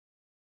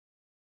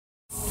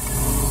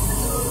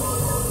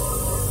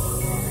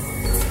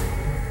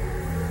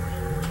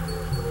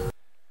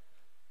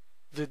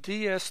The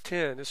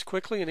DS-10 is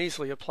quickly and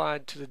easily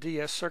applied to the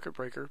DS circuit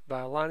breaker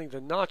by aligning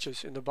the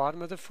notches in the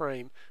bottom of the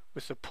frame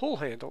with the pull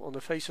handle on the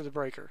face of the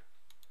breaker.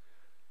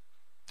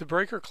 The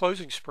breaker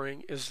closing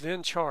spring is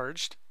then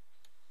charged.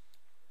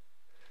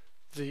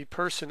 The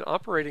person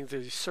operating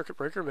the circuit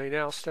breaker may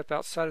now step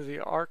outside of the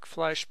arc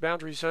flash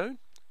boundary zone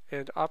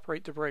and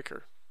operate the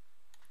breaker.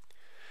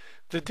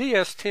 The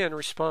DS-10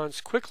 responds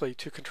quickly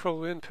to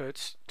control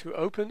inputs to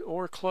open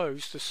or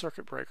close the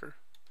circuit breaker.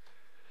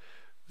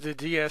 The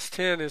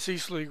DS-10 is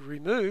easily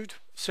removed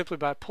simply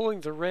by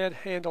pulling the red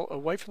handle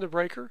away from the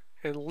breaker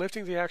and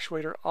lifting the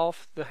actuator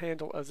off the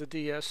handle of the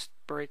DS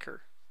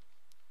breaker.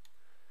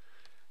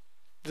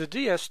 The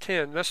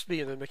DS-10 must be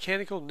in a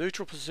mechanical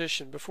neutral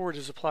position before it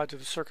is applied to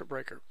the circuit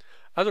breaker.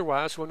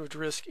 Otherwise, one would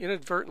risk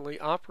inadvertently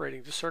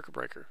operating the circuit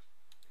breaker.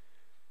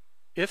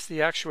 If the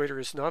actuator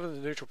is not in the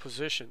neutral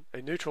position,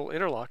 a neutral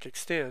interlock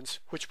extends,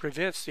 which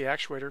prevents the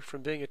actuator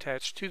from being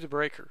attached to the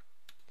breaker.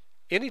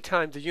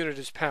 Anytime the unit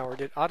is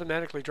powered, it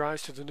automatically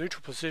drives to the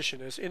neutral position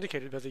as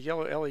indicated by the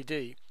yellow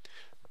LED.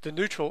 The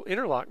neutral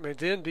interlock may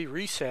then be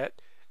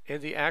reset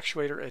and the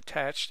actuator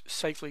attached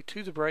safely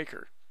to the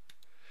breaker.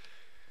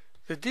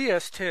 The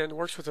DS-10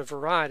 works with a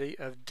variety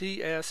of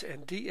DS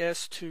and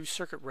DS-2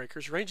 circuit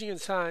breakers ranging in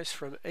size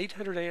from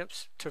 800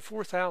 amps to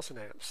 4000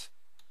 amps.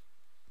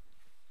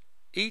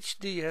 Each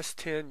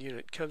DS-10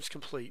 unit comes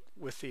complete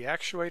with the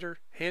actuator,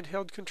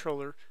 handheld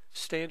controller,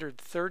 standard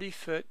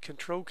 30-foot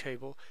control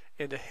cable,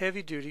 and a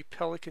heavy-duty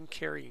Pelican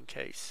carrying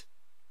case.